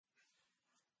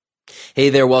Hey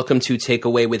there, welcome to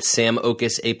Takeaway with Sam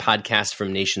Oches, a podcast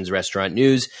from Nation's Restaurant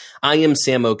News. I am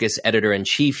Sam Oches,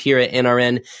 editor-in-chief here at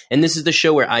NRN, and this is the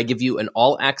show where I give you an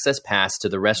all-access pass to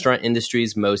the restaurant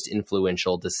industry's most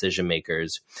influential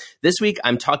decision-makers. This week,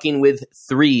 I'm talking with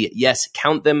three, yes,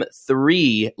 count them,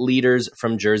 three leaders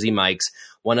from Jersey Mike's,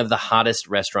 one of the hottest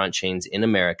restaurant chains in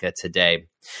America today.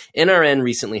 NRN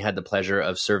recently had the pleasure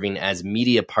of serving as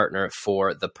media partner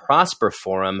for the Prosper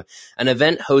Forum, an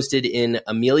event hosted in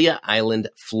Amelia Island,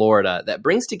 Florida, that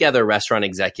brings together restaurant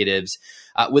executives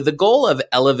with the goal of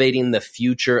elevating the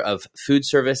future of food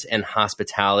service and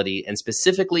hospitality, and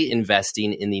specifically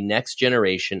investing in the next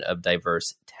generation of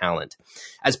diverse talent.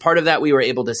 As part of that, we were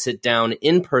able to sit down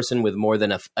in person with more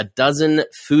than a dozen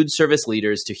food service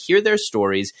leaders to hear their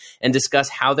stories and discuss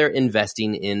how they're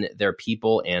investing in their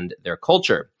people and their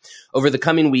culture. Over the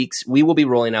coming weeks, we will be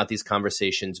rolling out these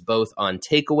conversations both on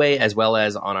Takeaway as well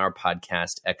as on our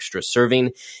podcast, Extra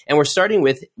Serving. And we're starting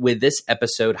with this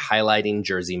episode highlighting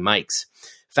Jersey Mike's.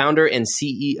 Founder and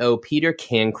CEO Peter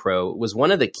Cancro was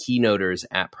one of the keynoters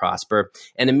at Prosper,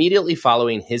 and immediately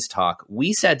following his talk,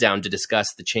 we sat down to discuss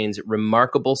the chain's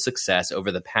remarkable success over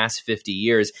the past 50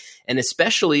 years, and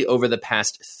especially over the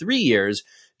past 3 years,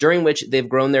 during which they've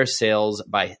grown their sales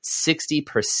by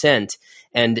 60%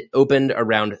 and opened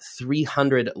around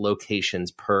 300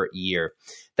 locations per year.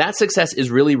 That success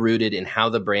is really rooted in how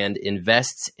the brand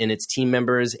invests in its team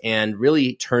members and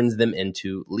really turns them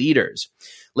into leaders.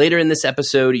 Later in this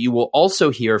episode, you will also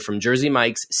hear from Jersey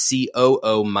Mike's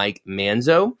COO Mike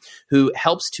Manzo, who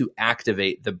helps to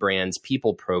activate the brand's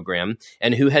people program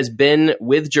and who has been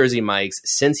with Jersey Mike's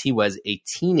since he was a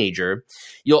teenager.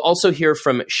 You'll also hear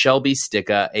from Shelby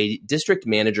Sticka, a district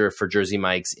manager for Jersey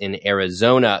Mike's in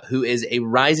Arizona, who is a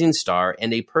rising star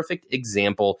and a perfect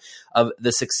example of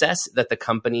the success that the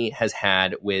company has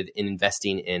had with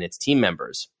investing in its team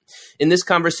members. In this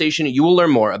conversation, you will learn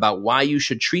more about why you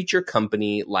should treat your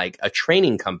company like a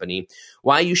training company,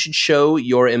 why you should show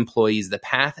your employees the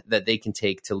path that they can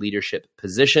take to leadership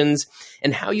positions,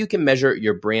 and how you can measure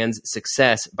your brand's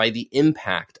success by the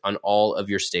impact on all of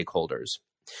your stakeholders.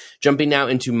 Jumping now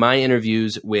into my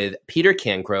interviews with Peter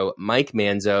Cancro, Mike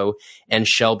Manzo, and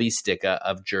Shelby Sticka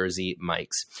of Jersey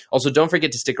Mike's. Also, don't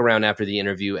forget to stick around after the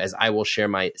interview as I will share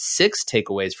my 6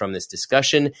 takeaways from this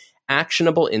discussion,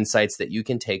 actionable insights that you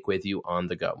can take with you on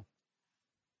the go.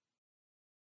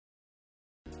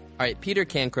 All right, Peter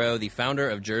Cancro, the founder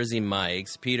of Jersey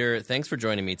Mike's. Peter, thanks for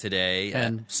joining me today.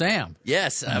 And Sam.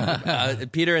 Yes,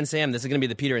 Peter and Sam. This is going to be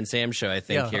the Peter and Sam show, I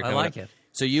think. Yeah, here I like it.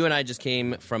 So you and I just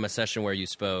came from a session where you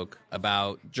spoke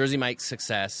about Jersey Mike's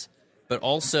success, but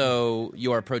also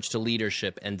your approach to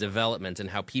leadership and development and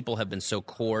how people have been so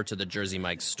core to the Jersey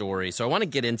Mike's story. So I want to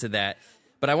get into that,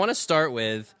 but I want to start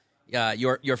with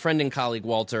your friend and colleague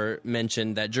Walter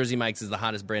mentioned that Jersey Mike's is the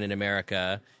hottest brand in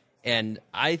America, and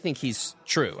I think he's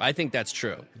true. I think that's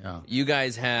true. Yeah. You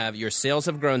guys your sales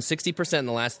have grown 60% in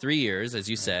the last 3 years, as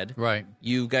you said. Right.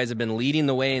 You guys have been leading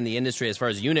the way in the industry as far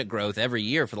as unit growth every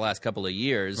year for the last couple of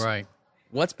years. Right.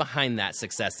 What's behind that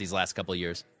success these last couple of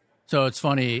years? So it's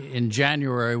funny, in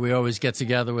January, we always get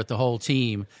together with the whole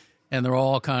team, and they're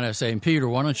all kind of saying, Peter,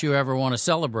 why don't you ever want to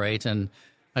celebrate? And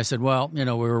I said, well, we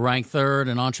were ranked 3rd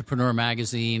in Entrepreneur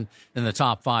Magazine in the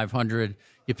top 500.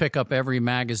 You pick up every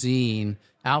magazine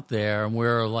out there, and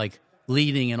we're like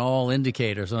leading in all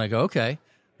indicators. And I go, okay,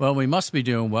 well, we must be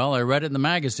doing well. I read it in the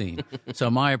magazine. So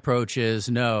my approach is,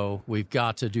 no, we've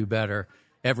got to do better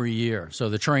every year. So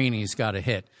the training's got to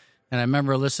hit. And I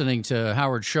remember listening to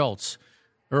Howard Schultz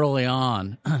early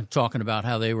on talking about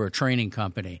how they were a training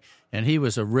company. And he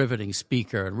was a riveting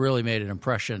speaker and really made an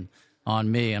impression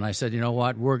on me. And I said, you know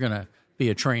what, we're going to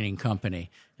be a training company.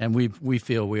 And we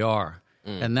feel we are.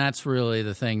 And that's really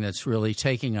the thing that's really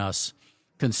taking us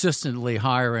consistently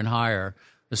higher and higher,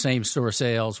 the same store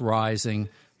sales rising,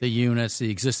 the units, the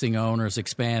existing owners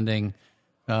expanding.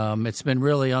 It's been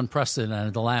really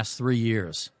unprecedented the last 3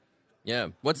 years. Yeah.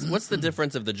 What's the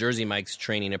difference of the Jersey Mike's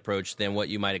training approach than what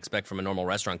you might expect from a normal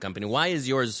restaurant company? Why is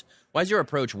your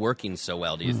approach working so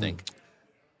well, do you think?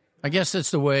 I guess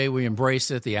it's the way we embrace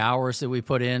it, the hours that we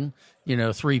put in.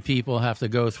 3 people have to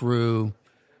go through,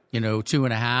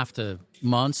 2.5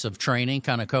 months of training,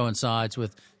 kind of coincides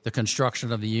with the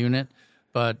construction of the unit.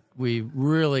 But we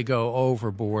really go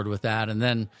overboard with that. And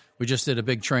then we just did a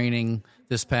big training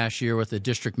this past year with the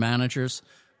district managers,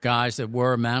 guys that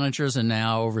were managers and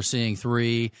now overseeing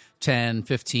 3, 10,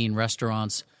 15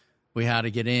 restaurants. We had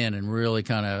to get in and really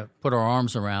kind of put our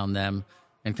arms around them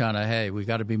and kind of, hey, we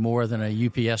got to be more than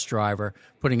a UPS driver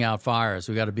putting out fires.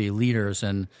 We got to be leaders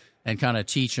and kind of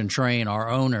teach and train our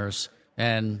owners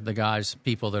and the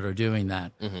people that are doing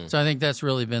that. Mm-hmm. So I think that's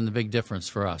really been the big difference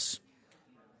for us.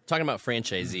 talking about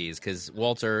franchisees, because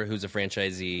Walter, who's a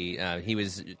franchisee, he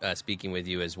was speaking with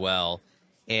you as well.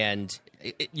 And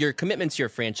your commitment to your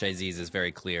franchisees is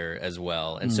very clear as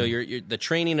well. And so the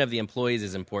training of the employees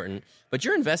is important, but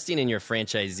you're investing in your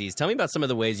franchisees. Tell me about some of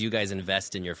the ways you guys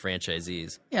invest in your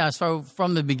franchisees. Yeah, so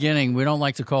from the beginning, we don't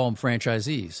like to call them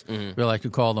franchisees. We like to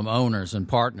call them owners and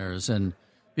partners. And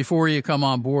before you come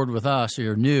on board with us,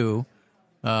 you're new,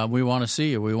 we want to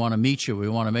see you. We want to meet you. We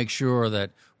want to make sure that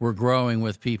we're growing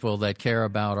with people that care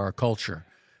about our culture.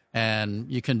 And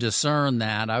you can discern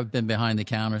that. I've been behind the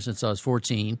counter since I was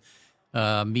 14,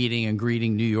 meeting and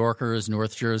greeting New Yorkers,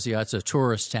 North Jersey. It's a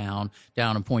tourist town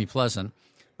down in Point Pleasant.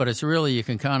 But it's really, you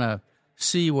can kind of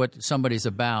see what somebody's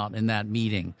about in that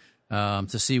meeting, to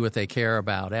see what they care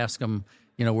about. Ask them,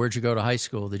 where'd you go to high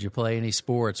school? Did you play any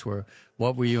sports?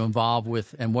 What were you involved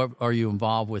with, and what are you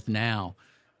involved with now?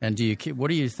 And what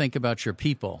do you think about your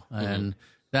people? And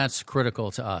that's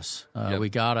critical to us. We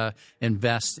got to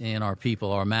invest in our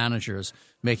people, our managers,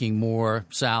 making more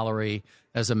salary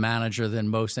as a manager than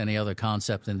most any other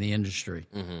concept in the industry.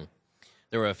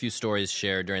 There were a few stories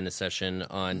shared during the session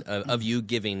on of you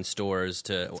giving stores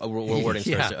to rewarding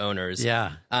stores to owners.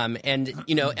 And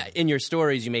in your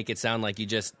stories, you make it sound like you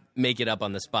just make it up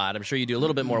on the spot. I'm sure you do a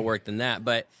little bit more work than that,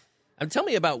 but tell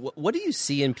me about what do you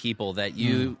see in people that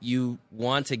you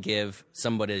want to give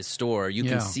somebody a store? You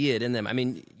can see it in them. I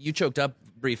mean, you choked up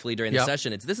briefly during the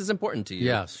session. This is important to you.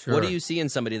 Yes, sure. What do you see in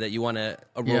somebody that you want to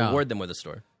reward them with a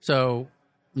store? So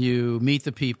you meet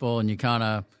the people and you kind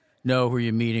of know who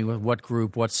you're meeting with, what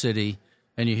group, what city,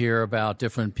 and you hear about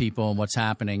different people and what's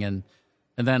happening. And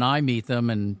then I meet them,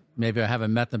 and maybe I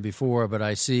haven't met them before, but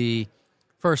I see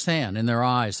firsthand in their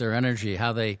eyes, their energy,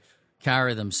 how they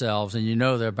carry themselves, and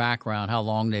their background, how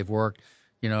long they've worked,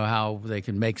 how they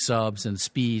can make subs and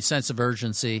speed, sense of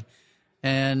urgency.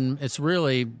 And it's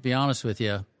really, be honest with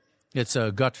you, it's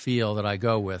a gut feel that I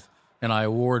go with, and I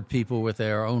award people with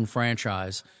their own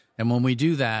franchise. And when we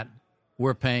do that,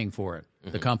 we're paying for it,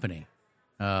 the company.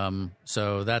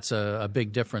 So that's a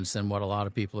big difference than what a lot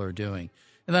of people are doing.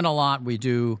 And then a lot we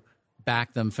do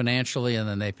back them financially, and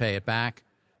then they pay it back.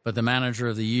 But the manager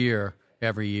of the year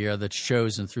every year that's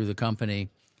chosen through the company,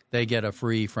 they get a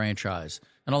free franchise.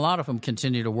 And a lot of them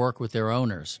continue to work with their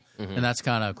owners, and that's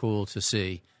kind of cool to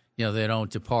see. They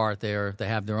don't depart. They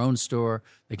have their own store.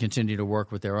 They continue to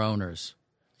work with their owners.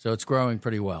 So it's growing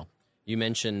pretty well. You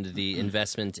mentioned the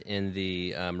investment in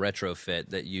the retrofit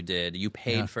that you did. You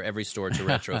paid for every store to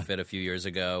retrofit a few years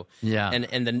ago.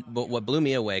 And then what blew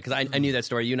me away, because I knew that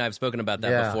story. You and I have spoken about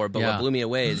that before. But what blew me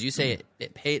away is you say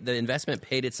the investment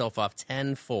paid itself off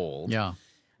tenfold.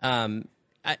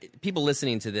 People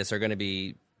listening to this are going to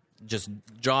be just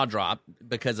jaw drop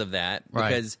because of that.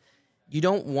 Because you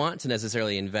don't want to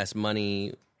necessarily invest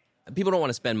money. People don't want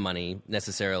to spend money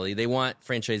necessarily. They want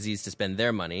franchisees to spend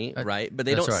their money, right? But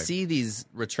they don't see these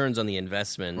returns on the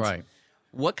investment.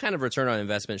 What kind of return on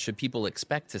investment should people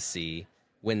expect to see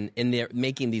when they're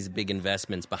making these big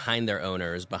investments behind their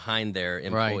owners, behind their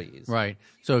employees? Right.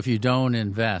 So if you don't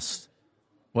invest,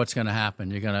 what's going to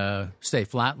happen? You're going to stay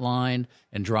flatlined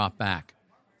and drop back.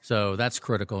 So that's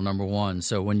critical, number one.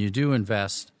 So when you do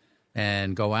invest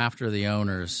and go after the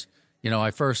owners,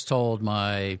 I first told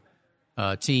my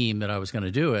team that I was going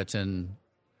to do it, and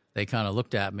they kind of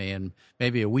looked at me, and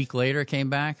maybe a week later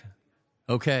came back.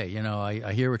 Okay,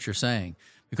 I hear what you're saying,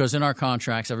 because in our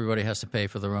contracts, everybody has to pay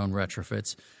for their own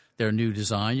retrofits. Their new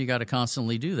design, you got to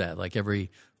constantly do that. Like every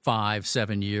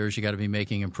 5-7 years, you got to be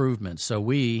making improvements. So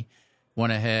we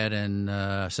went ahead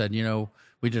and said,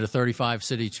 we did a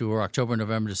 35-city tour, October,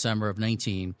 November, December of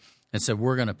 19, and said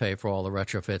we're going to pay for all the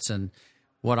retrofits. And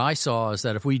what I saw is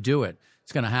that if we do it,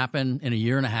 it's going to happen in a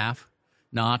year and a half.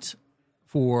 Not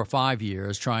 4 or 5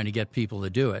 years trying to get people to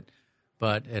do it,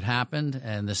 but it happened.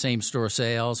 And the same store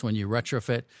sales, when you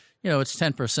retrofit, it's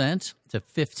 10% to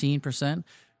 15%.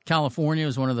 California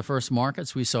was one of the first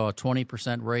markets. We saw a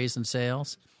 20% raise in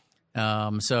sales.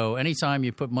 So anytime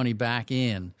you put money back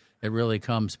in, it really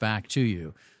comes back to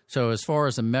you. So as far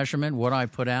as the measurement, what I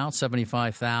put out,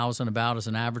 $75,000 about as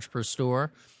an average per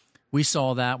store, we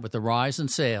saw that with the rise in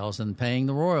sales and paying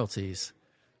the royalties.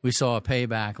 We saw a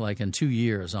payback like in 2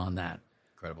 years on that.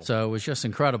 Incredible. So it was just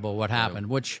incredible what happened,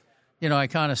 which, I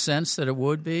kind of sensed that it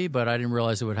would be, but I didn't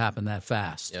realize it would happen that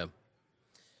fast. Yeah.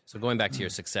 So going back to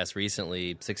your success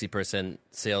recently, 60%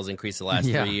 sales increase the last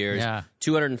 3 years.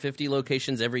 250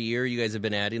 locations every year you guys have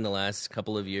been adding the last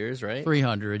couple of years, right?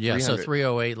 300, yeah. 300. So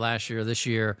 308 last year. This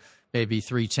year, maybe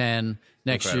 310.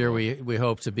 Next year, we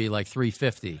hope to be like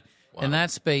 350. Wow. And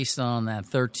that's based on that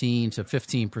 13 to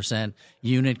 15%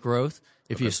 unit growth.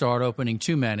 If you start opening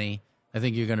too many, I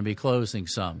think you're going to be closing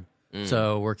some.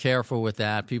 So we're careful with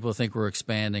that. People think we're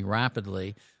expanding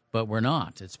rapidly, but we're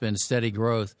not. It's been steady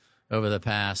growth over the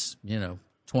past,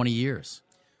 20 years.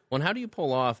 Well, and how do you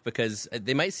pull off? Because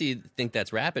they might think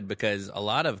that's rapid because a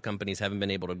lot of companies haven't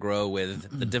been able to grow with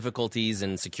the difficulties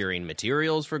in securing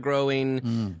materials for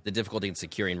growing, the difficulty in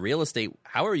securing real estate.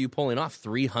 How are you pulling off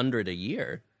 300 a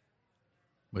year?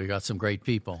 We got some great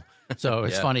people. So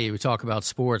it's funny, we talk about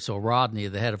sports. So Rodney,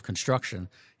 the head of construction,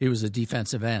 he was a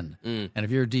defensive end. And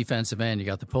if you're a defensive end, you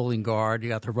got the pulling guard, you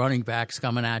got the running backs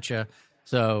coming at you.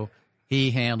 So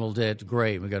he handled it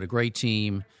great. We got a great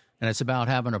team. And it's about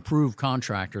having approved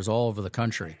contractors all over the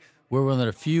country. We're one of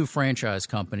the few franchise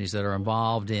companies that are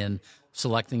involved in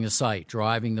selecting the site,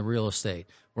 driving the real estate.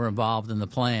 We're involved in the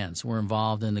plans. We're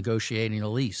involved in negotiating a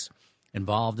lease,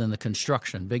 involved in the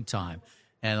construction big time.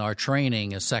 And our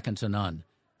training is second to none.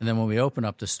 And then when we open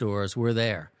up the stores, we're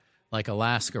there. Like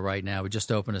Alaska right now, we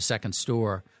just opened a second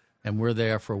store, and we're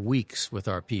there for weeks with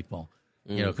our people,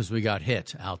 because we got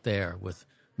hit out there with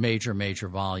major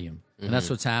volume. And that's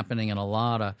what's happening in a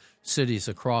lot of cities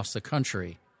across the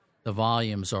country. The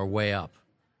volumes are way up.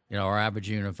 Our average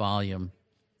unit volume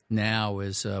now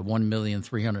is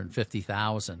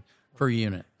 1,350,000 per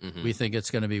unit. We think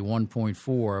it's going to be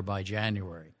 1.4 by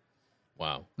January.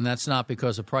 Wow. And that's not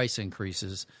because of price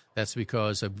increases. That's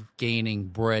because of gaining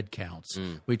bread counts.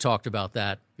 We talked about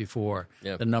that before,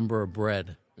 the number of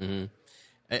bread. I'm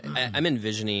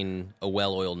envisioning a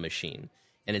well-oiled machine.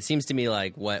 And it seems to me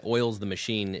like what oils the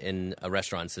machine in a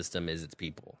restaurant system is its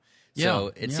people.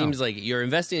 So it seems like you're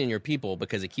investing in your people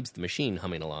because it keeps the machine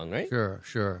humming along, right?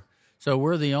 Sure. So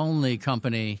we're the only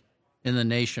company in the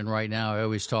nation right now. I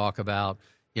always talk about,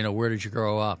 where did you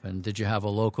grow up? And did you have a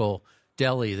local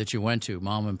deli that you went to,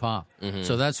 mom and pop?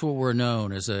 So that's what we're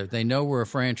known as. They know we're a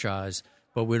franchise,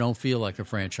 but we don't feel like a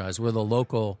franchise. We're the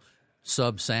local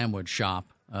sub sandwich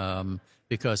shop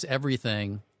because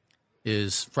everything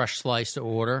is fresh sliced to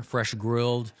order, fresh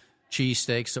grilled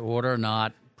cheesesteaks to order,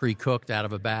 not pre-cooked out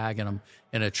of a bag in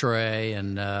a tray,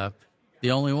 and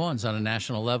the only ones on a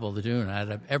national level that are doing it out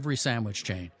of every sandwich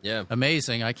chain. Yeah.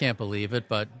 Amazing. I can't believe it,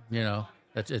 but,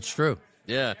 it's true.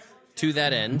 Yeah. To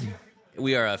that end,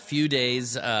 we are a few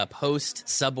days post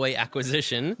Subway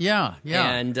acquisition. Yeah.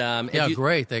 And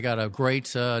great. They got a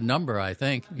great number, I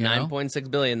think. $9.6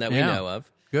 billion that we know of.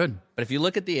 Good. But if you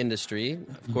look at the industry,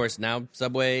 of course, now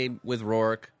Subway with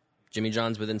Rourke, Jimmy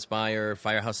John's with Inspire,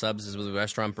 Firehouse Subs is with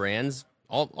Restaurant Brands,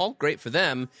 all great for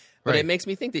them. But it makes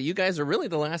me think that you guys are really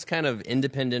the last kind of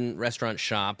independent restaurant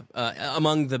shop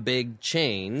among the big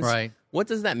chains. Right. What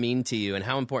does that mean to you, and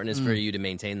how important is it for you to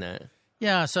maintain that?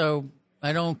 Yeah, so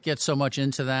I don't get so much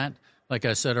into that. Like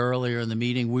I said earlier in the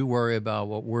meeting, we worry about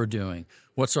what we're doing.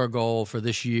 What's our goal for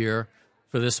this year,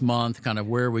 for this month, kind of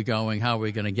where are we going, how are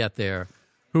we going to get there?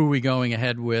 Who are we going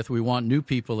ahead with? We want new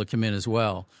people to come in as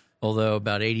well, although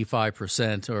about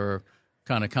 85% are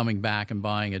kind of coming back and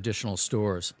buying additional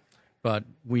stores. But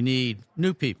we need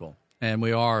new people, and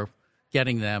we are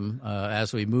getting them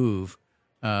as we move.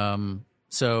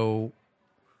 So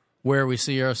where we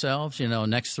see ourselves,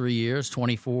 next 3 years,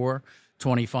 24,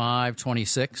 25,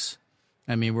 26,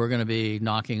 I mean, we're going to be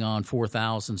knocking on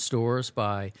 4,000 stores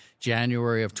by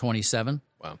January of 27.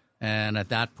 Wow. And at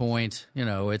that point,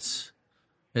 it's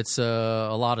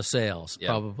a lot of sales,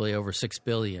 probably over $6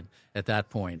 billion at that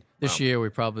point. This year, we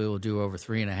probably will do over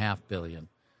 $3.5 billion.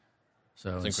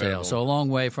 So in sales. So a long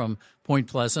way from Point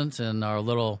Pleasant and our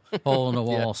little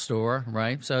hole-in-the-wall store,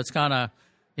 right? So it's kind of,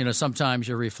 sometimes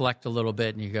you reflect a little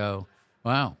bit and you go,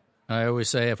 wow. I always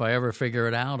say if I ever figure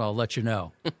it out, I'll let you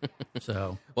know.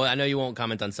 So, well, I know you won't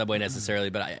comment on Subway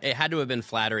necessarily, but it had to have been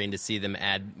flattering to see them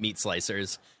add meat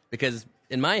slicers because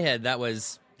in my head,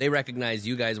 they recognized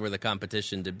you guys were the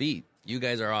competition to beat. You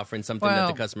guys are offering something that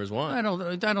the customers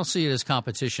want. I don't see it as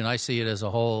competition. I see it as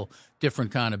a whole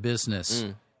different kind of business.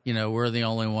 We're the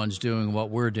only ones doing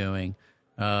what we're doing.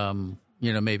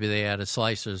 Maybe they added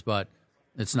slicers, but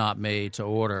it's not made to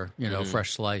order,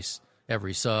 fresh slice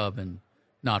every sub and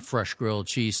not fresh grilled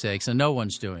cheesesteaks, and no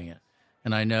one's doing it.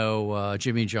 And I know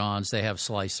Jimmy John's, they have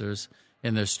slicers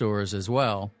in their stores as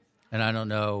well. And I don't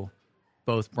know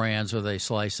both brands whether they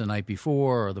slice the night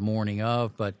before or the morning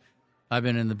of, but I've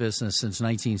been in the business since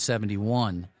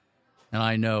 1971, and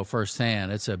I know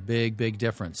firsthand it's a big, big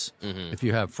difference if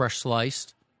you have fresh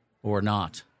sliced or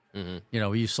not.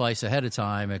 You slice ahead of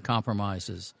time, it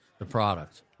compromises the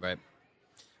product. Right.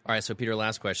 All right, so Peter,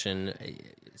 last question.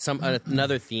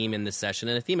 Another theme in this session,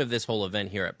 and a theme of this whole event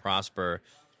here at Prosper,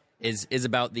 is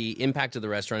about the impact of the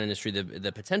restaurant industry,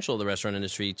 the potential of the restaurant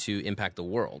industry to impact the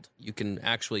world. You can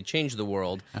actually change the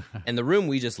world. And the room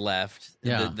we just left,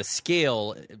 the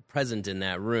scale present in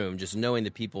that room, just knowing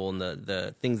the people and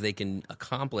the things they can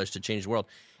accomplish to change the world.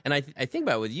 And I think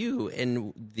about with you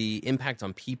and the impact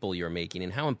on people you're making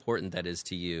and how important that is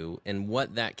to you and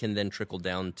what that can then trickle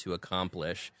down to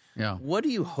accomplish. Yeah. What do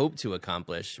you hope to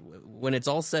accomplish? When it's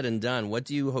all said and done, what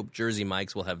do you hope Jersey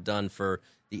Mike's will have done for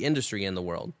the industry and the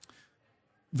world?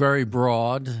 Very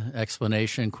broad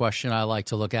explanation question. I like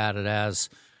to look at it as,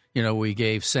 we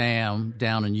gave Sam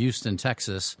down in Houston,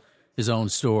 Texas, his own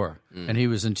store, and he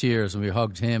was in tears, and we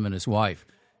hugged him and his wife.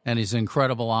 And he's an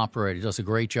incredible operator. He does a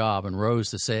great job and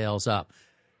rose the sales up.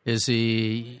 Is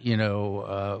he,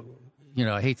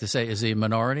 I hate to say, is he a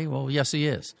minority? Well, yes, he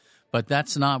is. But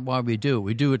that's not why we do it.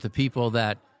 We do it to people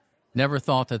that never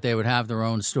thought that they would have their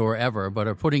own store ever, but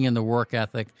are putting in the work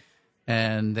ethic,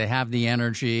 and they have the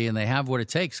energy, and they have what it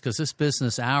takes, because this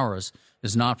business, ours,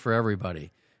 is not for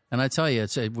everybody. And I tell you,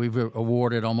 we've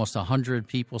awarded almost 100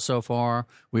 people so far.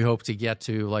 We hope to get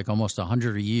to like almost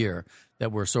 100 a year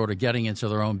that we're sort of getting into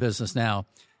their own business now.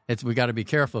 We got to be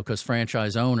careful because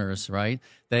franchise owners, right,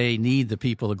 they need the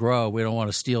people to grow. We don't want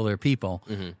to steal their people.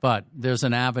 Mm-hmm. But there's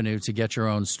an avenue to get your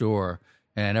own store,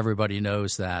 and everybody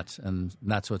knows that, and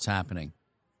that's what's happening.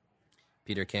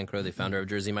 Peter Cancro, the founder of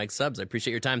Jersey Mike's Subs. I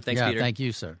appreciate your time. Thanks, Peter. Thank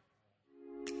you, sir.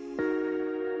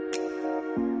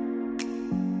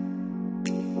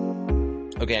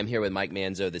 Okay, I'm here with Mike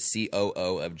Manzo, the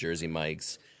COO of Jersey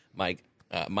Mike's. Mike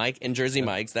and Jersey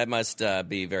Mike's, that must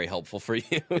be very helpful for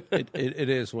you. It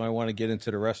is when I want to get into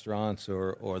the restaurants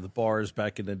or the bars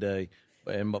back in the day.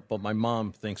 But my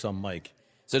mom thinks I'm Mike.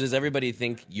 So does everybody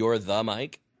think you're the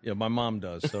Mike? Yeah, my mom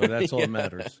does, so that's all that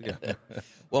matters. Yeah.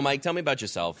 Well, Mike, tell me about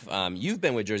yourself. You've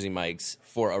been with Jersey Mike's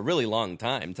for a really long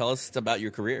time. Tell us about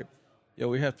your career. Yeah,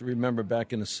 we have to remember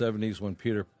back in the 70s when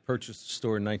Peter purchased the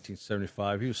store in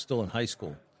 1975, he was still in high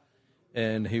school.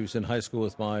 And he was in high school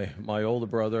with my older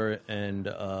brother and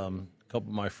a couple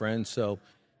of my friends. So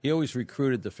he always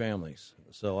recruited the families.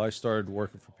 So I started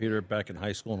working for Peter back in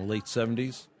high school in the late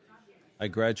 70s. I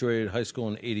graduated high school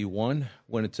in 81,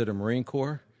 went into the Marine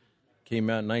Corps, came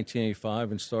out in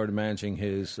 1985 and started managing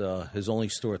his only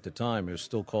store at the time. It was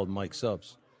still called Mike's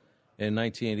Subs. In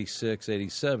 1986,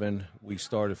 87, we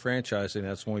started franchising.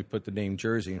 That's when we put the name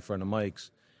Jersey in front of Mike's.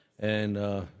 And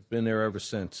been there ever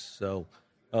since. So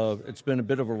it's been a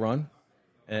bit of a run.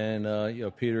 And,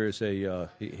 Peter is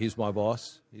he's my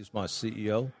boss. He's my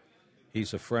CEO.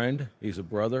 He's a friend. He's a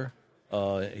brother.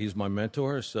 He's my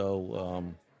mentor.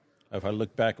 So if I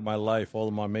look back at my life, all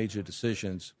of my major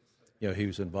decisions, he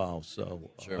was involved.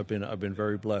 So sure. I've been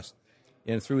very blessed.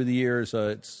 And through the years,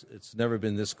 it's never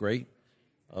been this great.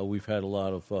 We've had a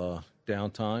lot of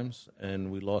downtimes,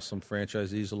 and we lost some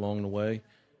franchisees along the way.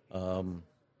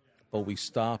 But we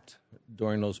stopped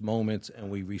during those moments, and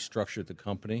we restructured the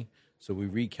company. So we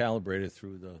recalibrated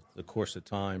through the course of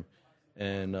time.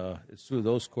 And it's through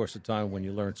those course of time when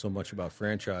you learn so much about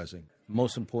franchising. The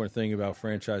most important thing about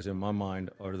franchising, in my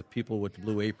mind, are the people with the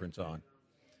blue aprons on.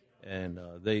 And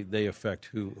they affect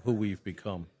who we've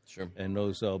become. Sure. And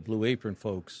those blue apron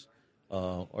folks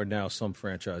are now some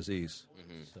franchisees.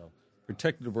 Mm-hmm. So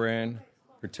protecting the brand,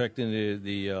 protecting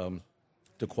the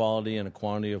quality and the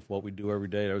quantity of what we do every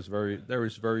day. That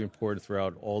was very important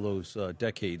throughout all those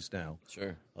decades now.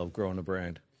 Sure. Of growing a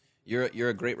brand. You're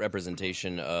a great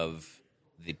representation of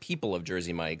the people of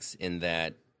Jersey Mike's in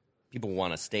that people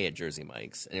want to stay at Jersey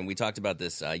Mike's. And we talked about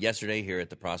this yesterday here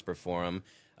at the Prosper Forum.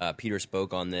 Peter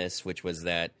spoke on this, which was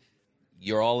that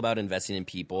you're all about investing in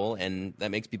people, and that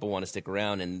makes people want to stick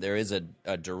around, and there is a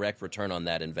direct return on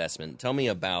that investment. Tell me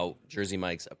about Jersey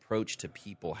Mike's approach to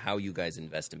people, how you guys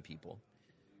invest in people.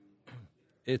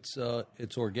 It's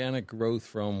organic growth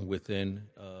from within.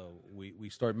 We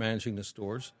start managing the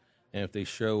stores, and if they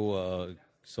show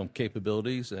some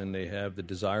capabilities and they have the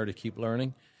desire to keep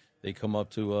learning, they come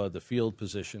up to the field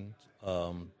position.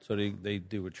 So they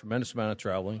do a tremendous amount of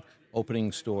traveling,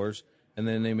 opening stores, and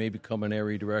then they may become an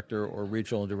area director or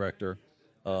regional director.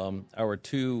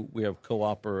 We have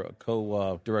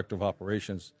co-director of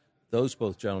operations. Those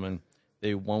both gentlemen,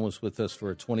 one was with us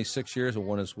for 26 years and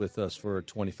one is with us for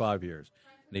 25 years.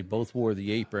 And they both wore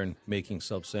the apron making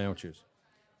sub sandwiches.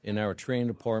 In our training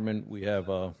department, we have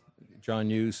John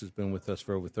Hughes has been with us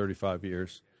for over 35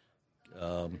 years.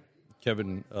 Brian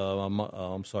Logren,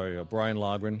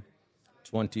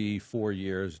 24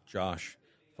 years. Josh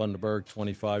Funderburg,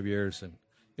 25 years. And,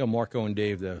 Marco and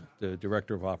Dave, the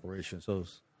director of operations.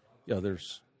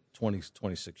 There's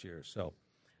 26 years. So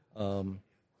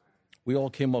we all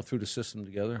came up through the system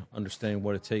together, understanding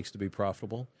what it takes to be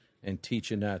profitable. and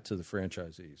teaching that to the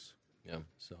franchisees. Yeah.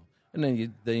 So,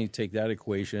 and then you take that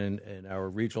equation, and our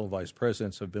regional vice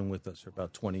presidents have been with us for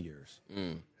about 20 years.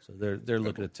 So they're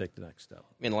looking to take the next step.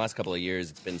 I mean, the last couple of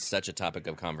years, it's been such a topic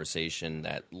of conversation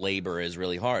that labor is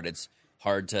really hard. It's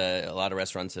hard to, a lot of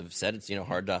restaurants have said it's,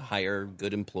 hard to hire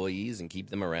good employees and keep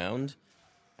them around.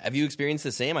 Have you experienced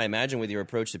the same? I imagine with your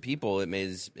approach to people,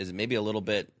 is it maybe a little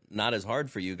bit not as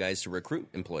hard for you guys to recruit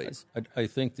employees? I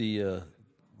think the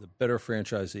better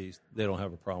franchisees, they don't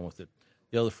have a problem with it.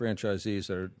 The other franchisees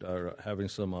that are having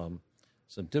some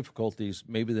difficulties,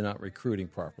 maybe they're not recruiting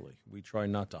properly. We try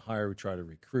not to hire, we try to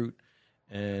recruit,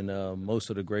 and most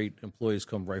of the great employees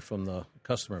come right from the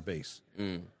customer base.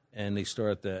 And they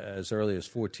start as early as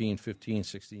 14, 15,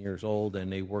 16 years old,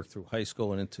 and they work through high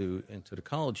school and into the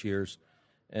college years,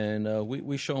 and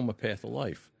we show them a path of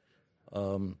life.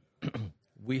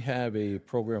 We have a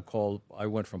program called I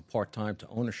Went From Part-Time to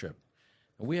Ownership,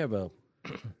 and we have a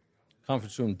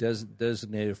conference room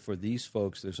designated for these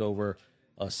folks. There's over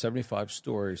 75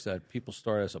 stories that people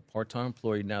start as a part-time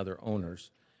employee, now they're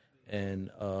owners, and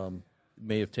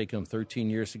may have taken them 13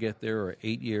 years to get there or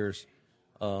 8 years.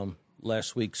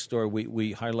 Last week's story,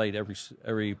 we highlight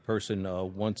every person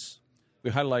once.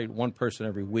 We highlight one person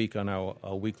every week on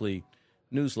our weekly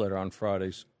newsletter on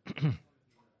Fridays,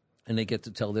 and they get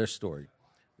to tell their story.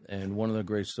 And one of the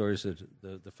great stories is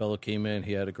the fellow came in,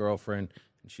 he had a girlfriend,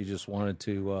 and she just wanted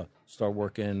to start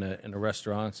working in the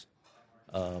restaurants.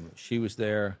 She was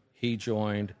there, he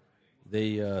joined.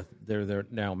 They're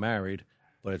now married,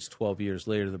 but it's 12 years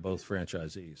later, they're both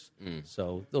franchisees.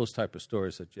 So those type of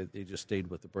stories that they just stayed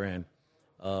with the brand.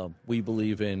 We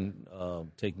believe in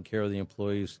taking care of the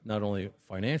employees, not only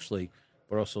financially,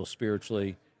 but also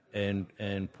spiritually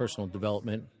and personal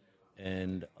development,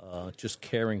 and just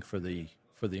caring for the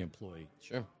employee.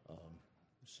 Sure.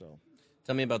 So,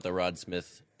 tell me about the Rod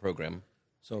Smith program.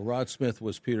 So Rod Smith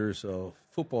was Peter's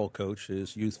football coach,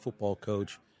 his youth football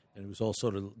coach, and he was also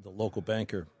the local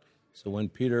banker. So when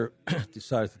Peter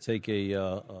decided to take the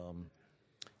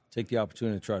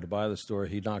opportunity to try to buy the store,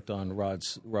 he knocked on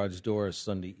Rod's door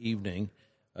Sunday evening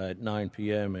at 9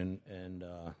 p.m. and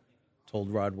told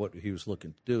Rod what he was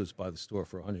looking to do is buy the store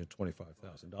for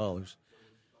 $125,000.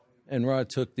 And Rod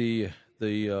took the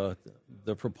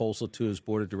proposal to his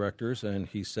board of directors, and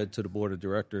he said to the board of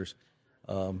directors,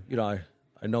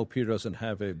 I know Peter doesn't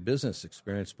have a business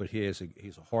experience, but he's a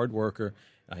hard worker.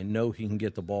 I know he can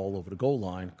get the ball over the goal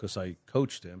line because I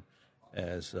coached him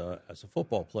as a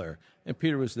football player. And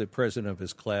Peter was the president of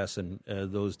his class in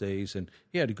those days, and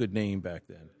he had a good name back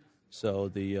then. So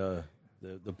the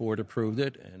board approved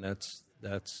it, and that's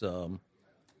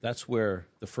where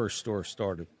the first store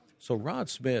started. So Rod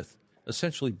Smith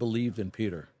essentially believed in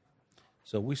Peter.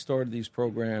 So we started these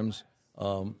programs.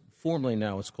 Formally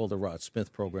now it's called the Rod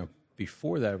Smith program.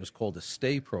 Before that, it was called the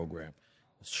STAY program.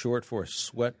 It's short for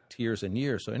Sweat, Tears, and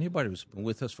Years. So anybody who's been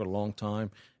with us for a long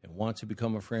time and wants to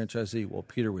become a franchisee, well,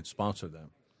 Peter would sponsor them.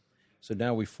 So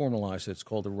now we formalize it. It's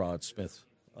called the Rod Smith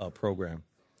program.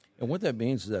 And what that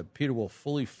means is that Peter will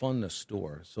fully fund the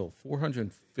store. So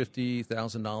 $450,000,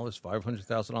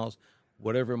 $500,000,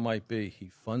 whatever it might be, he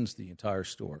funds the entire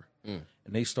store. And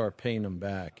they start paying them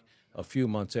back a few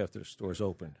months after the store's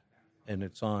opened. And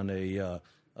it's on a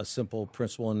simple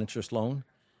principal and interest loan,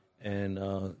 and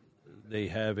they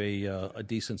have a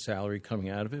decent salary coming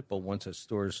out of it. But once the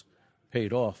store's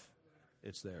paid off,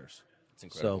 it's theirs. It's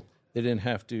incredible. So they didn't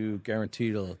have to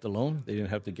guarantee the loan. They didn't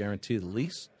have to guarantee the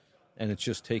lease. And it's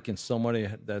just taken somebody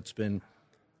that's been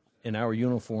in our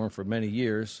uniform for many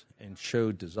years and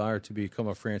showed desire to become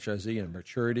a franchisee and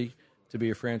maturity to be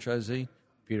a franchisee.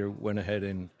 Peter went ahead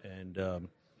and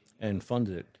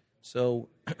funded it. So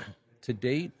to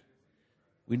date,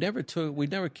 we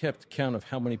never kept count of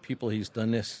how many people he's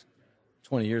done this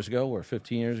 20 years ago or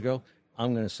 15 years ago.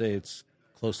 I'm going to say it's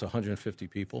close to 150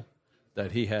 people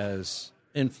that he has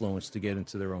influenced to get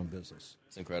into their own business.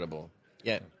 It's incredible.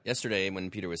 Yeah, yesterday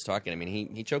when Peter was talking, I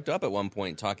mean, he choked up at one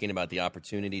point talking about the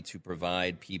opportunity to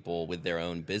provide people with their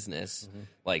own business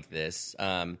like this.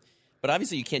 But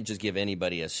obviously you can't just give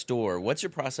anybody a store. What's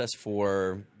your process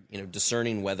for,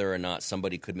 discerning whether or not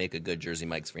somebody could make a good Jersey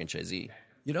Mike's franchisee?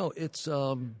 It's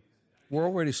we're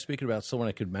already speaking about someone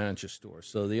that could manage a store,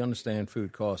 so they understand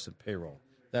food costs and payroll.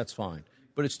 That's fine.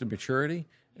 But it's the maturity,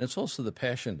 and it's also the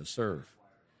passion to serve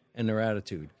and their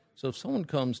attitude. So if someone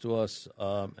comes to us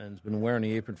and has been wearing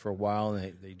the apron for a while,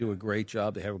 and they do a great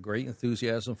job, they have a great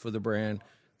enthusiasm for the brand,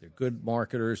 they're good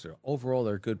marketers, they're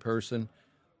a good person,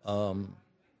 and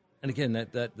again,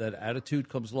 that attitude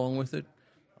comes along with it.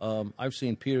 I've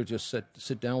seen Peter just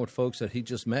sit down with folks that he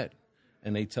just met,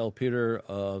 and they tell Peter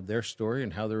their story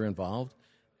and how they're involved,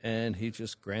 and he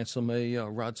just grants them a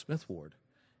Rod Smith Award.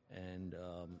 And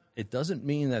it doesn't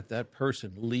mean that that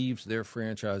person leaves their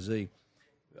franchisee.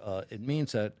 It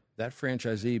means that that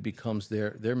franchisee becomes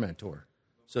their mentor.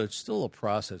 So it's still a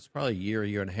process, probably a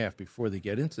year and a half before they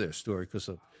get into their story because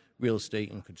of real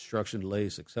estate and construction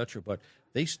delays, et cetera. But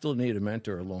they still need a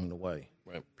mentor along the way.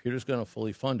 Right. Peter's going to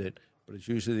fully fund it, but it's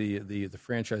usually the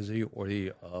franchisee or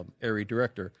the area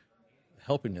director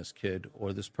helping this kid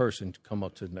or this person to come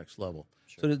up to the next level.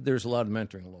 Sure. So there's a lot of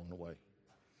mentoring along the way.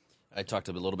 I talked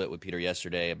a little bit with Peter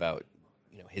yesterday about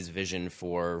his vision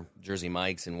for Jersey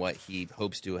Mike's and what he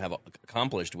hopes to have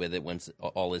accomplished with it once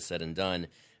all is said and done.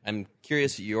 I'm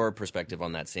curious your perspective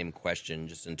on that same question,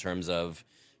 just in terms of,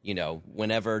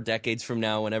 whenever, decades from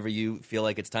now, whenever you feel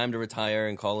like it's time to retire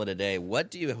and call it a day,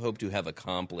 what do you hope to have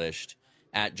accomplished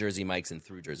at Jersey Mike's and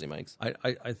through Jersey Mike's?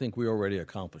 I think we already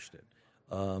accomplished it.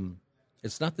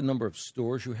 It's not the number of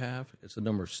stores you have, it's the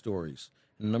number of stories,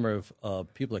 and the number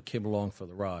of people that came along for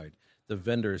the ride, the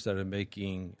vendors that are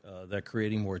that are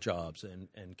creating more jobs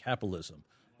and capitalism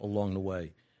along the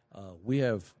way. We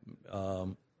have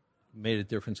made a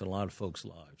difference in a lot of folks'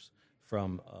 lives,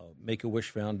 from Make-A-Wish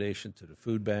Foundation to the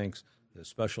food banks, the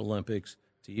Special Olympics,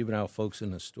 to even our folks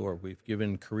in the store. We've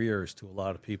given careers to a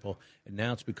lot of people, and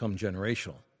now it's become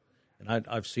generational. And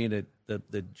I've seen it,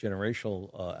 the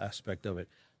generational aspect of it.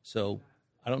 So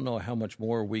I don't know how much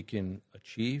more we can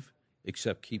achieve,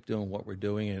 except keep doing what we're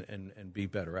doing and be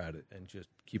better at it and just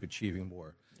keep achieving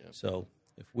more. Yep. So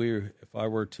if I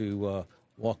were to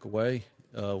walk away,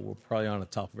 we're probably on the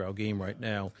top of our game right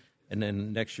now, and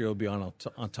then next year we'll be on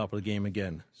top of the game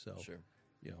again. So, sure.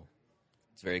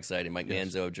 It's very exciting. Mike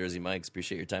Manzo of Jersey Mike's.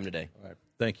 Appreciate your time today. All right.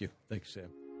 Thank you. Thank you,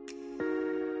 Sam.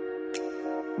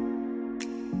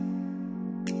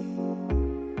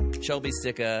 Shelby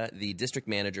Sicca, the district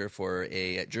manager for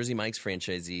a Jersey Mike's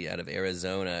franchisee out of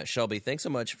Arizona. Shelby, thanks so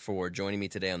much for joining me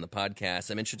today on the podcast.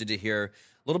 I'm interested to hear a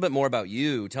little bit more about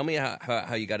you. Tell me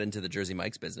how you got into the Jersey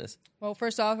Mike's business. Well,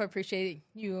 first off, I appreciate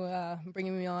you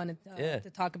bringing me on to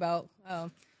talk about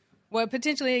what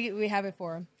potentially we have it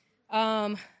for.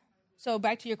 So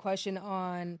back to your question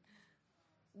on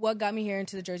what got me here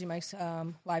into the Jersey Mike's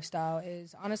lifestyle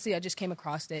is, honestly, I just came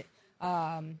across it.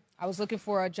 I was looking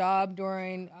for a job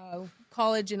during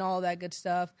college and all that good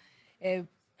stuff.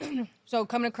 So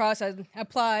coming across, I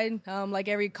applied like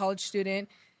every college student.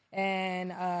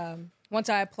 And once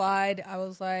I applied, I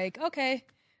was like, okay,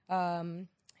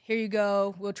 here you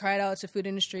go. We'll try it out. It's a food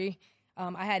industry.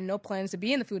 I had no plans to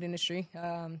be in the food industry.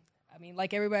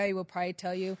 Like everybody will probably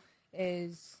tell you,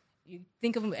 is you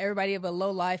think of everybody of a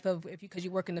low life because you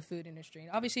work in the food industry.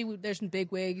 And obviously, there's some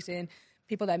big wigs and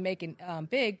people that make it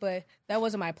big, but that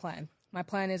wasn't my plan. My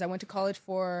plan is I went to college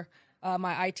for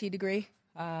my IT degree.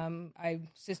 I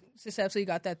successfully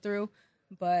got that through,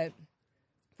 but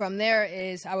from there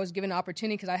is I was given an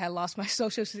opportunity because I had lost my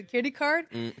Social Security card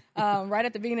right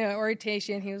at the beginning of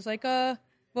orientation. He was like,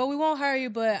 well, we won't hire you,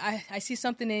 but I see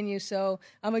something in you, so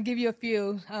I'm going to give you a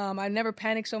few. I never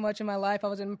panicked so much in my life. I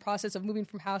was in the process of moving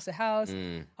from house to house.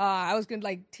 I was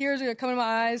going tears are coming to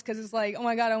my eyes because it's like, oh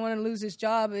my God, I want to lose this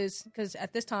job. Because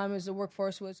at this time, the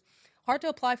workforce was hard to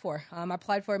apply for. I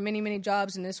applied for many, many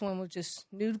jobs, and this one was just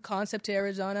new concept to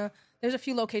Arizona. There's a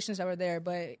few locations that were there,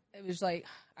 but it was like,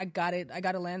 I got it. I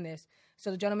got to land this.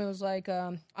 So the gentleman was like,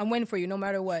 I'm waiting for you no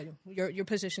matter what. Your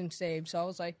position's saved. So I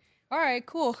was like, all right,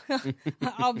 cool.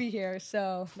 I'll be here.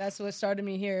 So that's what started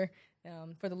me here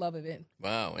for the love of it.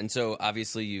 Wow. And so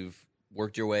obviously you've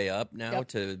worked your way up now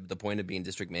to the point of being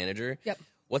district manager. Yep.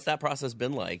 What's that process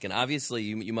been like? And obviously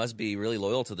you must be really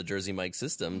loyal to the Jersey Mike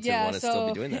system to want to still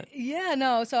be doing that. Yeah,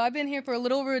 no. So I've been here for a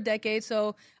little over a decade.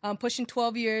 So I'm pushing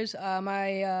 12 years.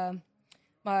 My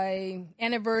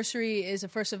anniversary is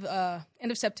the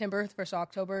end of September, 1st of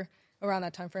October, around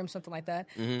that time frame, something like that.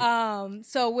 Mm-hmm.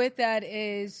 So with that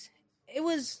it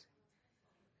was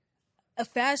at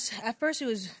first it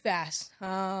was fast.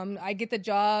 I get the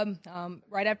job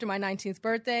right after my 19th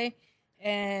birthday,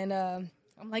 and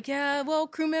I'm like, yeah, well,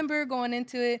 crew member going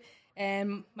into it.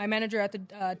 And my manager at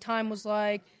the time was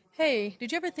like, hey,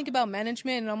 did you ever think about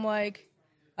management? And I'm like,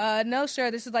 no,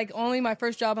 sir, this is like only my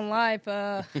first job in life.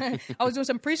 I was doing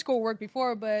some preschool work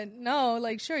before, but no,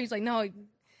 sure. He's like, no,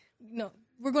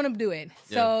 we're going to do it.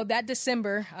 Yeah. So that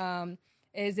December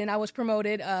is then I was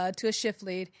promoted to a shift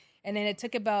lead. And then it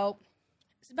took about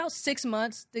 6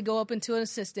 months to go up into an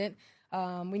assistant.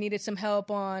 We needed some help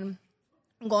on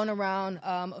going around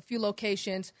a few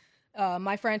locations.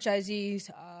 My franchisees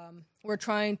were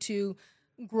trying to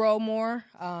grow more,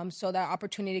 so that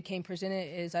opportunity came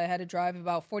presented. Is I had to drive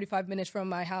about 45 minutes from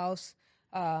my house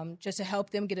just to help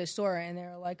them get a store, and they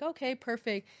were like, okay,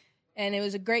 perfect. And it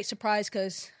was a great surprise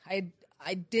because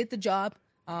I did the job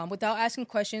without asking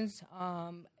questions,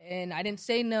 and I didn't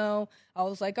say no. I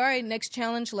was like, all right, next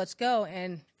challenge, let's go.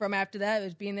 And from after that, it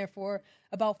was being there for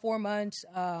about 4 months.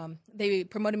 They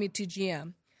promoted me to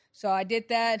GM. So I did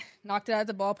that, knocked it out of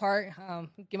the ballpark,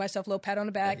 give myself a little pat on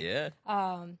the back. Yeah.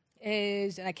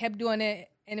 And I kept doing it.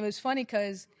 And it was funny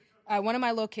because one of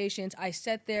my locations, I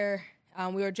sat there.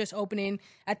 We were just opening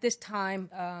at this time.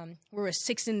 We were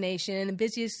sixth in the nation, the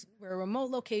busiest. We're a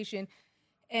remote location,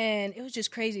 and it was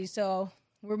just crazy. So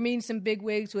we're meeting some big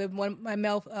wigs with my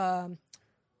male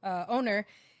owner,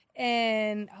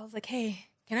 and I was like, "Hey,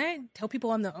 can I tell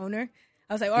people I'm the owner?"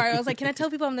 I was like, "All right." I was like, "Can I tell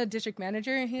people I'm the district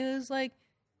manager?" And he was like,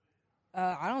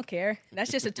 "I don't care.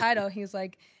 That's just a title." He was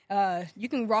like, "You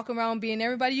can walk around being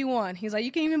everybody you want." He's like,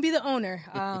 "You can even be the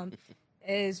owner."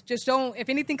 Is just don't, if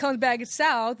anything comes back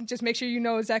south, just make sure you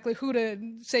know exactly who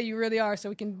to say you really are so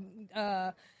we can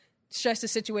stress the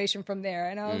situation from there.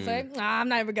 And I was like, I'm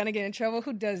not ever going to get in trouble.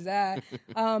 Who does that?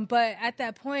 But at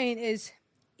that point is,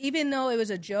 even though it was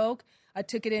a joke, I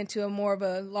took it into a more of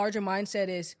a larger mindset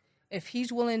is if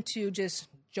he's willing to just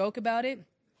joke about it,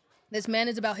 this man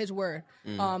is about his word.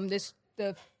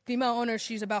 The female owner,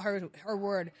 she's about her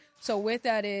word. So with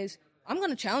that is, I'm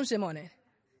going to challenge them on it.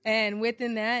 And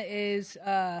within that is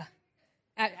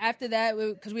after that,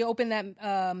 because we opened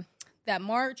that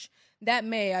March, that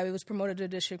May I was promoted to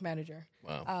district manager.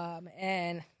 Wow!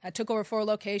 And I took over 4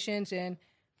 locations, and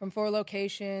from 4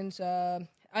 locations, and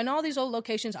all these old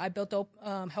locations I built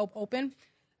help open,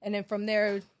 and then from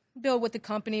there build with the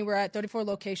company. We're at 34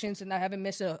 locations, and I haven't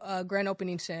missed a grand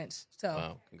opening since. So,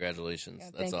 wow, congratulations.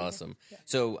 Yeah, that's awesome. Yeah.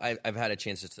 So I've had a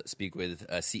chance to speak with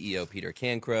CEO Peter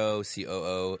Cancro,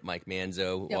 COO Mike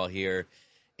Manzo while here,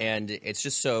 and it's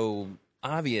just so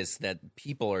obvious that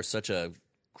people are such a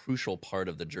crucial part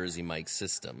of the Jersey Mike's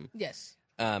system. Yes.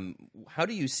 How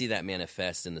do you see that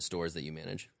manifest in the stores that you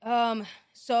manage?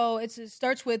 So it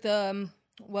starts with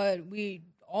what we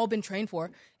all been trained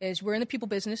for is we're in the people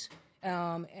business.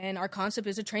 And our concept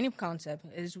is a training concept,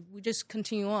 is we just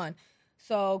continue on.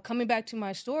 So coming back to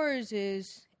my stores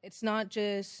is it's not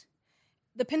just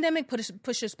the pandemic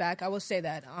pushed us back. I will say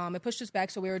that it pushed us back.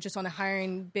 So we were just on a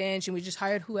hiring binge and we just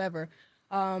hired whoever,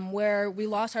 where we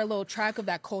lost our little track of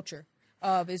that culture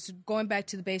of is going back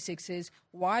to the basics is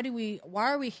why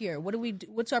are we here? What do we do?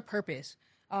 What's our purpose?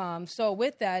 So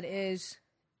with that is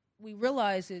we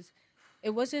realized is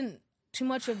it wasn't too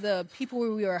much of the people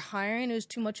we were hiring. It was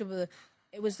too much of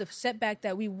it was the setback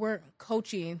that we weren't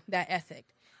coaching that ethic.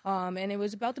 And it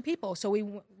was about the people. So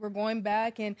we're going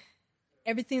back and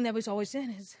everything that was always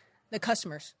in is the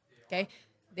customers. Okay.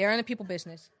 They're in the people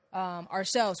business.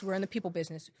 Ourselves, we're in the people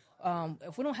business.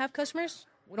 If we don't have customers,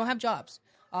 we don't have jobs.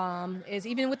 Is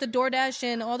even with the DoorDash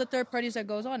and all the third parties that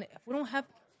goes on, if we don't have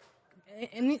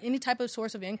any type of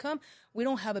source of income, we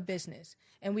don't have a business.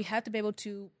 And we have to be able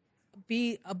to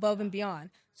be above and beyond.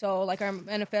 So like our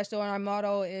manifesto and our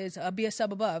motto is be a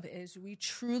sub above, is we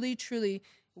truly, truly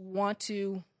want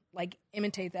to like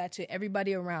imitate that to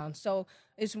everybody around. So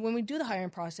it's when we do the hiring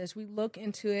process, we look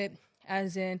into it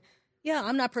as in, yeah,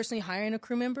 I'm not personally hiring a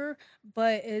crew member,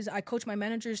 but I coach my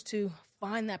managers to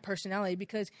find that personality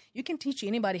because you can teach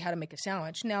anybody how to make a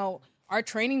sandwich. Now, our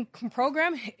training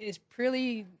program is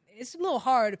it's a little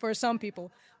hard for some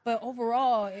people, but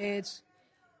overall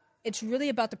it's really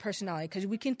about the personality because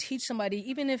we can teach somebody,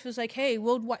 even if it's like, hey,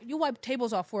 you wipe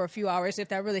tables off for a few hours if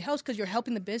that really helps because you're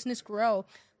helping the business grow.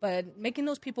 But making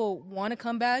those people want to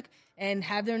come back and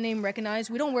have their name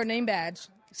recognized. We don't wear name badge.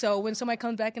 So when somebody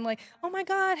comes back and like, oh my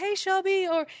God, hey Shelby,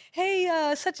 or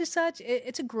hey such and such,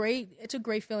 it's a great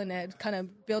feeling that kind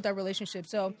of build that relationship.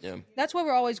 So that's what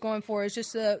we're always going for is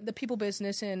just the people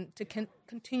business and to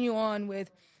continue on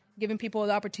with giving people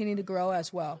the opportunity to grow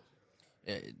as well.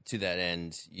 To that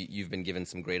end, you've been given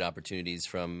some great opportunities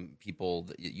from people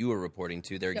that you were reporting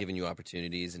to. They're giving you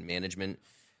opportunities in management.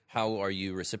 How are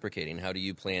you reciprocating? How do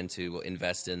you plan to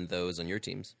invest in those on your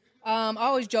teams? I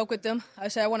always joke with them. I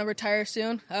say I want to retire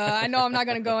soon. I know I'm not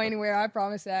going to go anywhere. I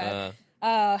promise that.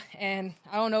 And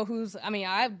I don't know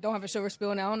I don't have a silver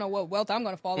spoon. I don't know what wealth I'm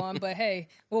going to fall on. But hey,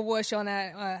 we'll wish on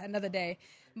that another day.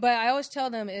 But I always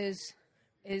tell them is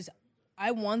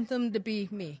I want them to be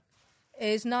me.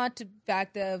 Is not the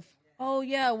fact of, oh,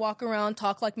 yeah, walk around,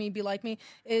 talk like me, be like me.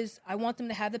 Is I want them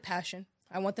to have the passion.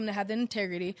 I want them to have the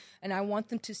integrity, and I want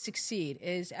them to succeed.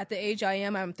 Is at the age I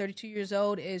am, I'm 32 years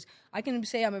old, is I can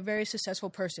say I'm a very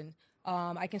successful person.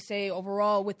 I can say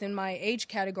overall within my age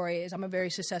category is I'm a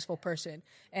very successful person.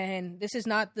 And this is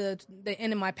not the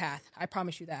end of my path. I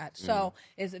promise you that. So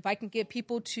is if I can get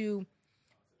people to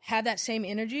have that same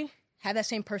energy, have that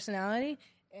same personality,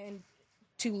 and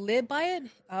to live by it,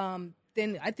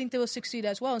 then I think they will succeed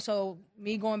as well. And so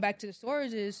me going back to the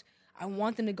stores is I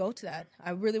want them to go to that.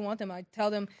 I really want them. I tell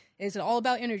them it's all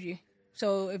about energy.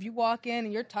 So if you walk in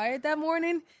and you're tired that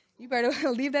morning, you better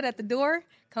leave that at the door,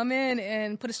 come in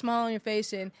and put a smile on your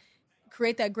face and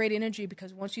create that great energy,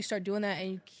 because once you start doing that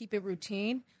and you keep it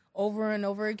routine over and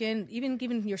over again, even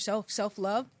giving yourself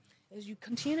self-love, as you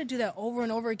continue to do that over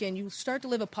and over again, you start to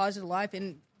live a positive life,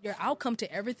 and your outcome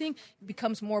to everything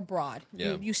becomes more broad.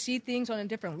 Yeah. You see things on a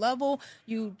different level.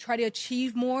 You try to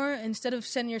achieve more instead of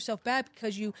setting yourself back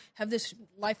because you have this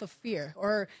life of fear,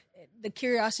 or the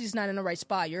curiosity is not in the right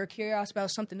spot. You're curious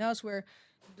about something else, where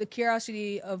the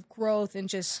curiosity of growth and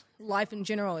just life in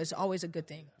general is always a good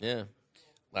thing. Yeah.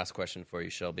 Last question for you,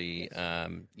 Shelby.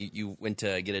 You went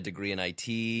to get a degree in IT.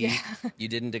 Yeah. You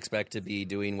didn't expect to be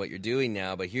doing what you're doing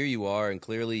now, but here you are, and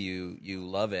clearly you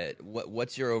love it.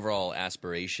 What's your overall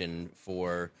aspiration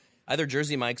for either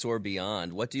Jersey Mike's or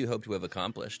beyond? What do you hope to have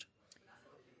accomplished?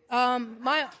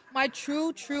 My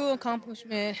true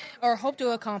accomplishment, or hope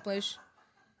to accomplish,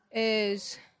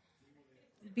 is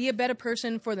be a better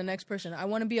person for the next person. I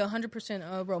want to be 100%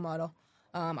 a role model.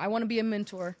 I want to be a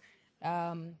mentor.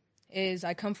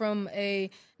 I come from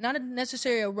not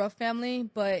necessarily a rough family,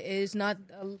 but is not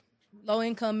a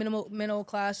low-income, middle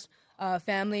class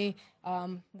family.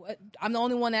 I'm the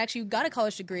only one that actually got a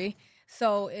college degree.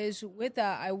 So with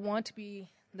that, I want to be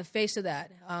the face of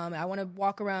that. I want to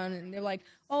walk around and they're like,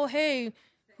 oh, hey,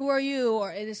 who are you?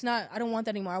 Or it's not, I don't want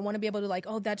that anymore. I want to be able to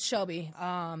oh, that's Shelby.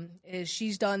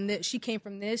 She's done this. She came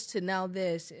from this to now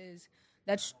this.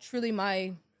 That's truly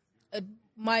my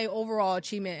overall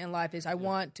achievement in life. Is I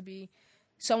want to be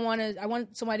I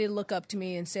want somebody to look up to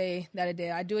me and say that I did.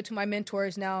 I do it to my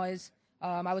mentors now.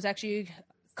 I was actually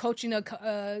coaching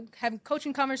having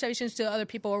coaching conversations to other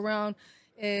people around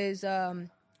within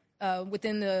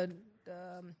the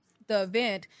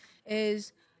event.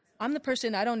 I'm the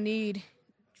person. I don't need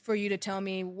for you to tell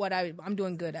me what I'm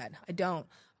doing good at. I don't.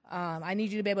 I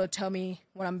need you to be able to tell me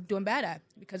what I'm doing bad at,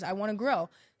 because I want to grow.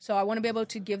 So I want to be able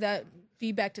to give that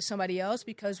feedback to somebody else,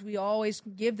 because we always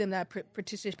give them that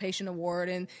participation award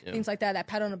and things like that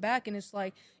pat on the back. And it's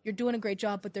like, you're doing a great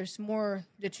job, but there's more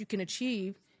that you can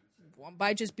achieve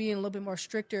by just being a little bit more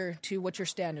stricter to what your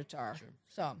standards are. Sure.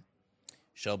 So,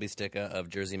 Shelby Sticka of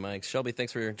Jersey Mike's. Shelby,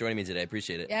 thanks for joining me today. I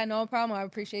appreciate it. Yeah, no problem. I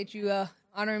appreciate you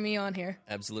honoring me on here.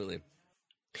 Absolutely.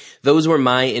 Those were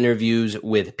my interviews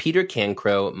with Peter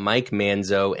Cancro, Mike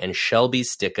Manzo, and Shelby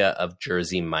Sticka of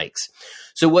Jersey Mike's.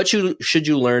 So what should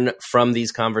you learn from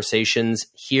these conversations?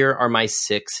 Here are my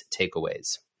 6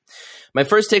 takeaways. My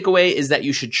first takeaway is that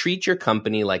you should treat your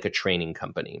company like a training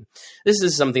company. This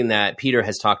is something that Peter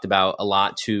has talked about a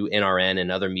lot to NRN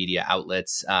and other media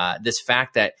outlets. This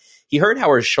fact that he heard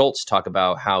Howard Schultz talk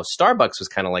about how Starbucks was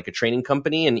kind of like a training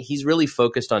company, and he's really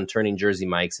focused on turning Jersey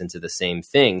Mike's into the same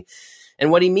thing. And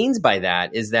what he means by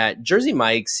that is that Jersey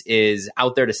Mike's is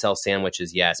out there to sell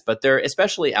sandwiches, yes, but they're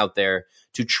especially out there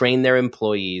to train their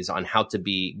employees on how to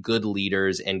be good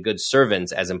leaders and good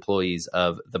servants as employees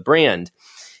of the brand.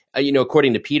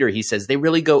 According to Peter, he says they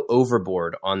really go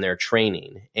overboard on their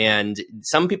training. And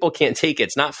some people can't take it.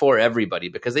 It's not for everybody,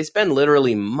 because they spend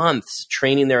literally months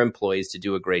training their employees to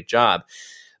do a great job.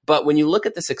 But when you look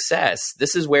at the success,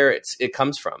 this is where it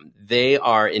comes from. They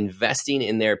are investing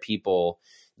in their people,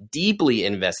 deeply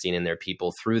investing in their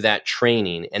people through that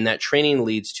training. And that training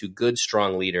leads to good,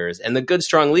 strong leaders. And the good,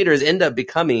 strong leaders end up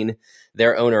becoming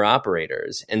their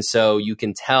owner-operators. And so you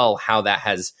can tell how that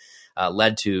has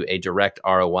led to a direct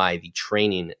ROI, the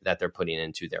training that they're putting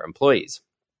into their employees.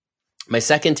 My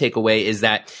second takeaway is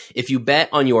that if you bet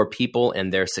on your people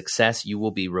and their success, you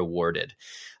will be rewarded.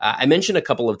 I mentioned a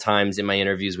couple of times in my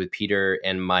interviews with Peter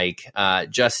and Mike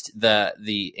just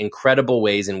the incredible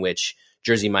ways in which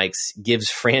Jersey Mike's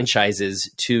gives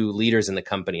franchises to leaders in the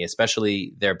company,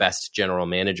 especially their best general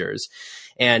managers.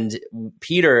 And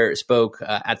Peter spoke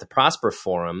at the Prosper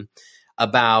Forum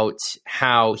about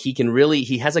how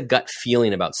he has a gut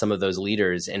feeling about some of those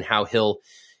leaders and how he'll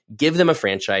give them a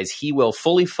franchise. He will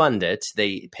fully fund it.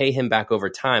 They pay him back over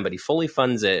time, but he fully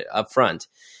funds it up front.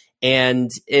 And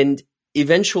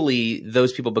eventually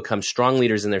those people become strong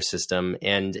leaders in their system.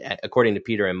 And according to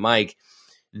Peter and Mike,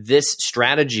 this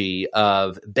strategy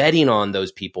of betting on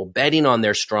those people, betting on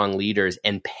their strong leaders,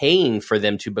 and paying for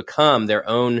them to become their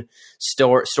own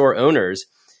store owners,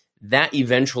 that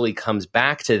eventually comes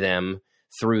back to them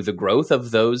through the growth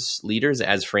of those leaders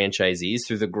as franchisees,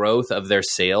 through the growth of their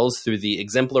sales, through the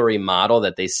exemplary model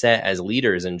that they set as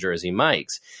leaders in Jersey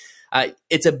Mike's.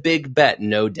 It's a big bet,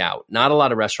 no doubt. Not a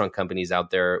lot of restaurant companies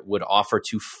out there would offer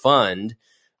to fund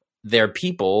their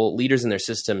people, leaders in their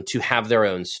system, to have their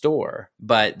own store.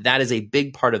 But that is a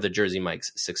big part of the Jersey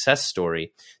Mike's success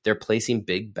story. They're placing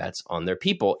big bets on their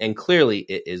people, and clearly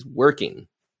it is working.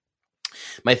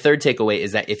 My third takeaway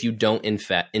is that if you don't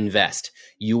invest,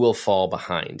 you will fall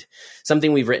behind.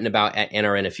 Something we've written about at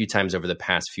NRN a few times over the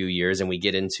past few years, and we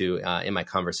get into in my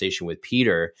conversation with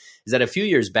Peter, is that a few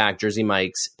years back, Jersey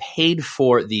Mike's paid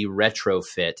for the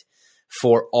retrofit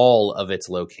for all of its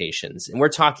locations. And we're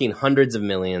talking hundreds of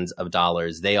millions of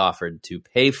dollars they offered to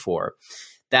pay for.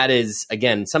 That is,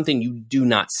 again, something you do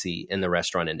not see in the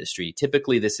restaurant industry.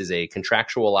 Typically, this is a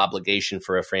contractual obligation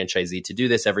for a franchisee to do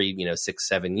this every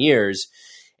 6-7 years.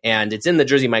 And it's in the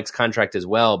Jersey Mike's contract as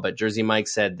well. But Jersey Mike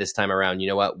said this time around, you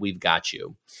know what, we've got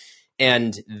you.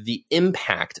 And the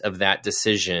impact of that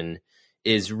decision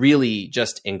is really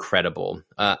just incredible.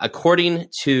 According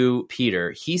to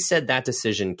Peter, he said that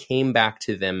decision came back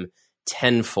to them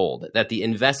tenfold, that the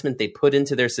investment they put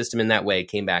into their system in that way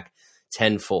came back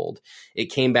tenfold. It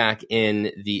came back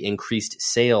in the increased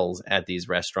sales at these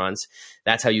restaurants.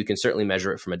 That's how you can certainly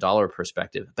measure it from a dollar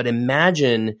perspective. But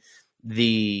imagine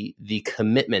the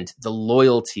commitment, the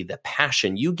loyalty, the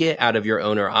passion you get out of your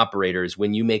owner operators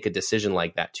when you make a decision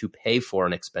like that to pay for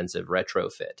an expensive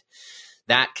retrofit.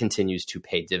 That continues to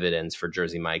pay dividends for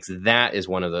Jersey Mike's. That is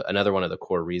another one of the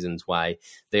core reasons why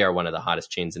they are one of the hottest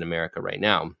chains in America right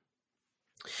now.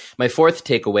 My fourth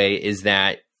takeaway is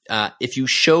that you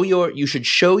should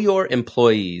show your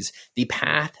employees the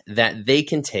path that they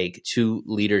can take to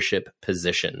leadership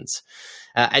positions.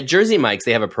 At Jersey Mike's,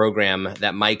 they have a program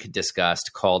that Mike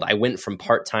discussed called I Went From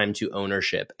Part-Time to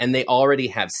Ownership, and they already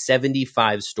have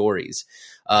 75 stories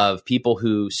of people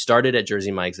who started at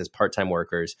Jersey Mike's as part-time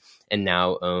workers and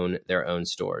now own their own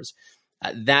stores.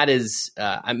 That is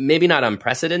maybe not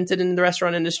unprecedented in the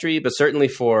restaurant industry, but certainly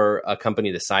for a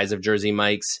company the size of Jersey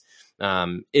Mike's,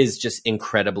 is just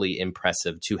incredibly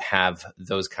impressive to have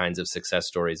those kinds of success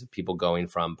stories of people going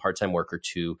from part-time worker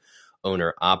to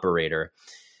owner-operator.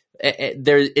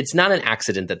 It's not an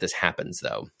accident that this happens,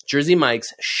 though. Jersey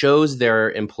Mike's shows their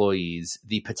employees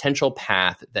the potential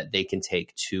path that they can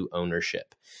take to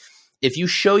ownership. If you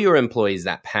show your employees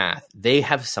that path, they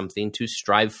have something to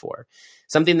strive for.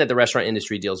 Something that the restaurant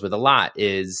industry deals with a lot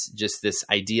is just this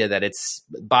idea that it's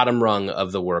bottom rung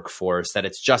of the workforce, that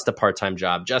it's just a part-time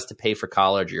job, just to pay for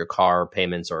college or your car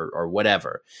payments or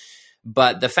whatever.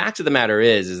 But the fact of the matter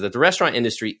is that the restaurant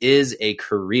industry is a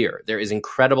career. There is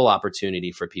incredible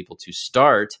opportunity for people to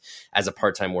start as a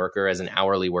part-time worker, as an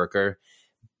hourly worker,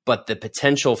 but the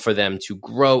potential for them to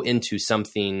grow into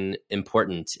something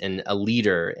important and a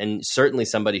leader, and certainly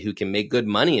somebody who can make good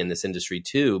money in this industry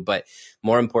too, but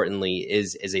more importantly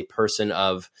is a person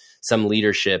of some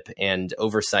leadership and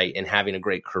oversight and having a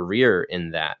great career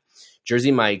in that.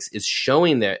 Jersey Mike's is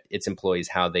showing its employees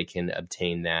how they can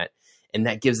obtain that. And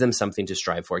that gives them something to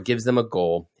strive for. It gives them a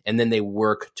goal, and then they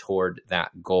work toward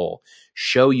that goal.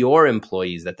 Show your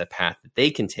employees that the path that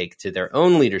they can take to their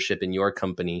own leadership in your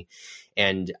company,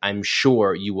 and I'm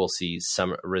sure you will see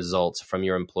some results from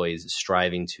your employees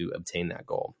striving to obtain that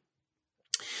goal.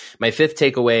 My fifth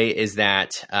takeaway is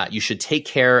that you should take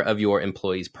care of your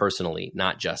employees personally,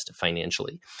 not just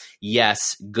financially.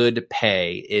 Yes, good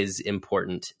pay is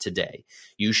important today.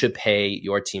 You should pay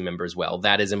your team members well.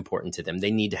 That is important to them. They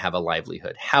need to have a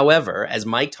livelihood. However, as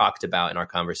Mike talked about in our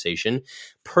conversation,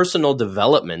 personal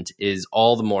development is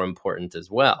all the more important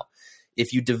as well.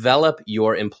 If you develop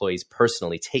your employees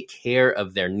personally, take care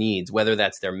of their needs, whether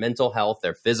that's their mental health,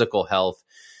 their physical health,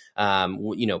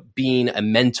 being a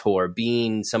mentor,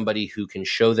 being somebody who can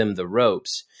show them the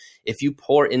ropes. If you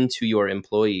pour into your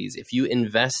employees, if you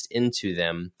invest into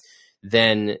them,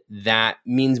 then that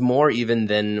means more even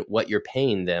than what you're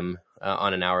paying them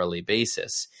on an hourly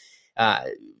basis.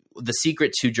 The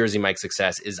secret to Jersey Mike's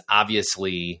success is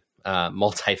obviously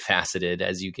multifaceted,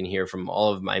 as you can hear from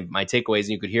all of my takeaways,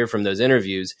 and you could hear from those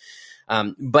interviews.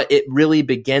 But it really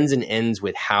begins and ends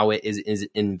with how it is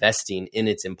investing in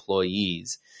its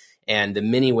employees and the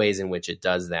many ways in which it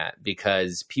does that,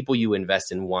 because people you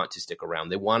invest in want to stick around.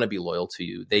 They want to be loyal to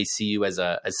you. They see you as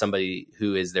somebody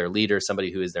who is their leader,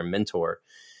 somebody who is their mentor.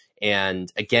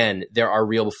 And again, there are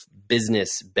real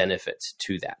business benefits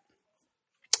to that.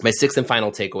 My sixth and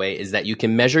final takeaway is that you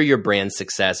can measure your brand's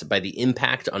success by the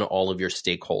impact on all of your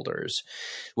stakeholders.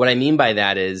 What I mean by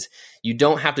that is you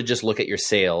don't have to just look at your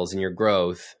sales and your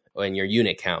growth and your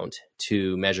unit count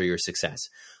to measure your success.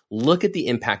 Look at the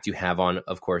impact you have on,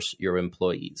 of course, your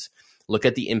employees. Look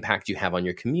at the impact you have on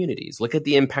your communities. Look at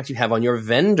the impact you have on your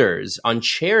vendors, on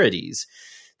charities.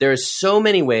 There are so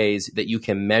many ways that you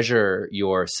can measure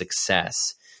your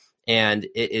success. And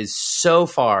it is so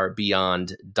far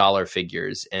beyond dollar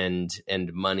figures and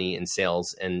money and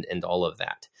sales and all of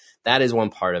that. That is one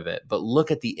part of it. But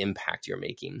look at the impact you're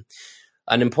making.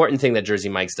 An important thing that Jersey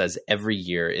Mike's does every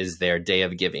year is their Day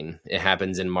of Giving. It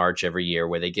happens in March every year,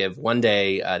 where they give one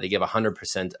day, they give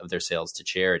 100% of their sales to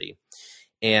charity.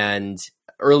 And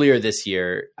earlier this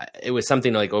year, it was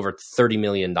something like over $30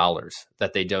 million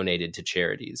that they donated to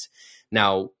charities.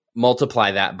 Now,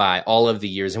 multiply that by all of the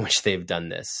years in which they've done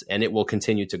this, and it will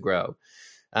continue to grow.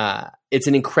 It's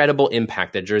an incredible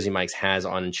impact that Jersey Mike's has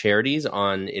on charities,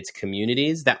 on its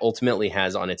communities, that ultimately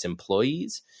has on its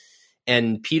employees.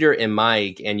 And Peter and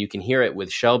Mike, and you can hear it with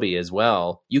Shelby as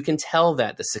well, you can tell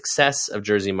that the success of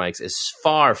Jersey Mike's is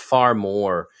far, far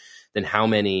more than how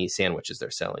many sandwiches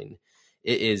they're selling.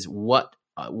 It is what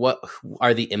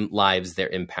are the lives they're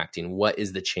impacting? What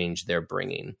is the change they're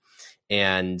bringing?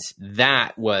 And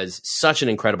that was such an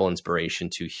incredible inspiration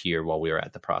to hear while we were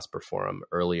at the Prosper Forum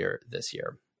earlier this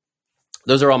year.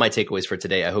 Those are all my takeaways for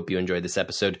today. I hope you enjoyed this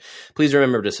episode. Please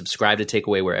remember to subscribe to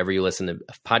Takeaway wherever you listen to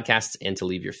podcasts and to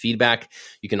leave your feedback.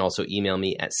 You can also email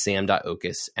me at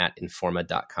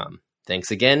sam.oches@informa.com.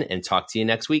 Thanks again, and talk to you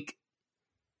next week.